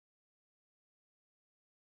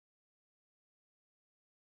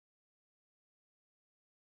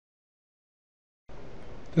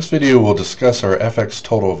This video will discuss our FX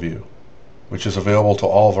Total View, which is available to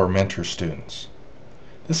all of our mentor students.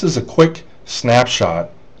 This is a quick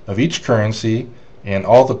snapshot of each currency and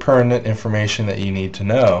all the pertinent information that you need to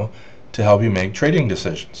know to help you make trading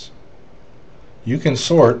decisions. You can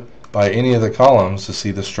sort by any of the columns to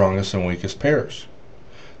see the strongest and weakest pairs.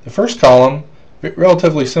 The first column,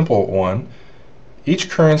 relatively simple one, each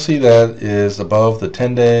currency that is above the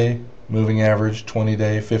 10-day moving average,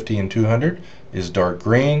 20-day, 50, and 200 is dark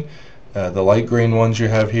green. The light green ones you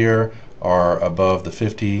have here are above the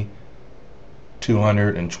 50,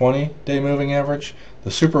 200, and 20-day moving average.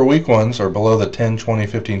 The super weak ones are below the 10, 20,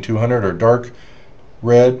 15, 200 are dark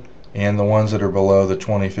red, and the ones that are below the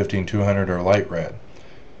 20, 15, 200 are light red.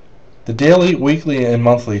 The daily, weekly, and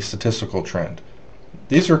monthly statistical trend.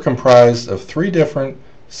 These are comprised of three different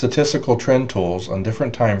statistical trend tools on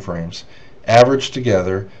different time frames averaged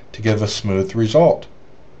together to give a smooth result.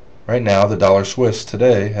 Right now, the dollar Swiss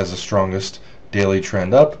today has the strongest daily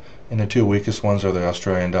trend up, and the two weakest ones are the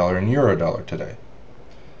Australian dollar and Euro dollar today.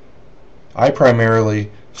 I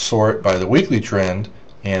primarily sort by the weekly trend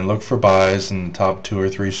and look for buys in the top 2 or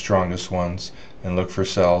 3 strongest ones and look for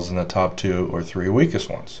sells in the top 2 or 3 weakest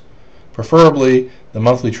ones. Preferably, the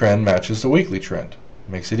monthly trend matches the weekly trend.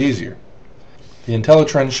 Makes it easier. The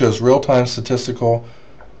IntelliTrend shows real-time statistical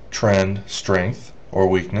trend strength or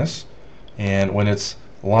weakness, and when it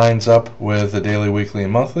lines up with the daily, weekly,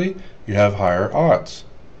 and monthly, you have higher odds.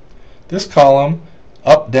 This column,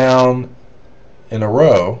 up, down, in a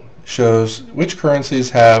row, shows which currencies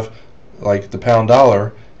have, like the pound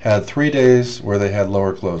dollar, had 3 days where they had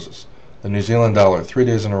lower closes. The New Zealand dollar, 3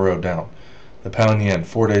 days in a row down. The pound yen,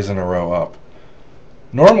 4 days in a row up.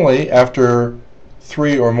 Normally, after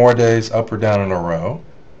 3 or more days up or down in a row,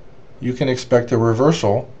 you can expect a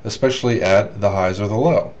reversal, especially at the highs or the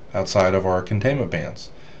low, outside of our containment bands.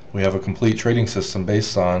 We have a complete trading system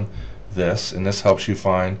based on this, and this helps you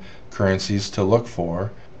find currencies to look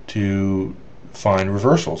for to find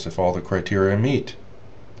reversals if all the criteria meet.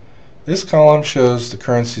 This column shows the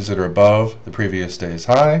currencies that are above the previous day's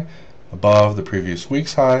high, above the previous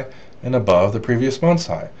week's high, and above the previous month's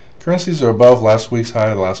high. Currencies that are above last week's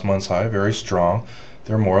high, last month's high, very strong.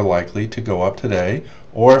 They're more likely to go up today,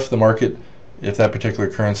 or if the market, if that particular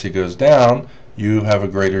currency goes down, you have a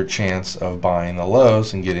greater chance of buying the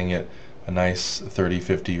lows and getting it a nice 30,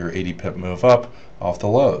 50, or 80 pip move up off the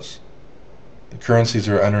lows. The currencies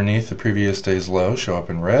that are underneath the previous day's low show up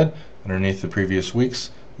in red. Underneath the previous week's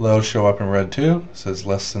low show up in red too. It says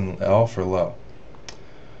less than L for low.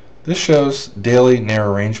 This shows daily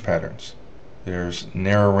narrow range patterns. There's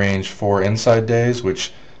narrow range for inside days,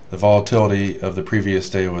 which the volatility of the previous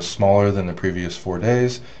day was smaller than the previous 4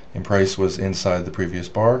 days, and price was inside the previous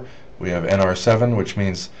bar. We have NR7, which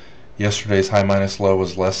means yesterday's high minus low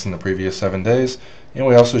was less than the previous 7 days, and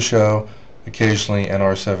we also show occasionally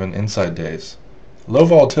NR7 inside days. Low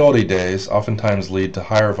volatility days oftentimes lead to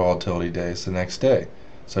higher volatility days the next day.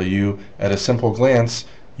 So you, at a simple glance,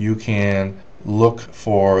 you can look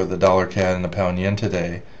for the dollar CAD and the pound yen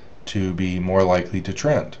today to be more likely to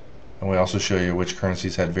trend. And we also show you which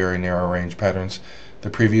currencies had very narrow range patterns the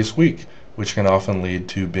previous week, which can often lead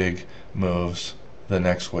to big moves the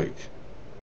next week.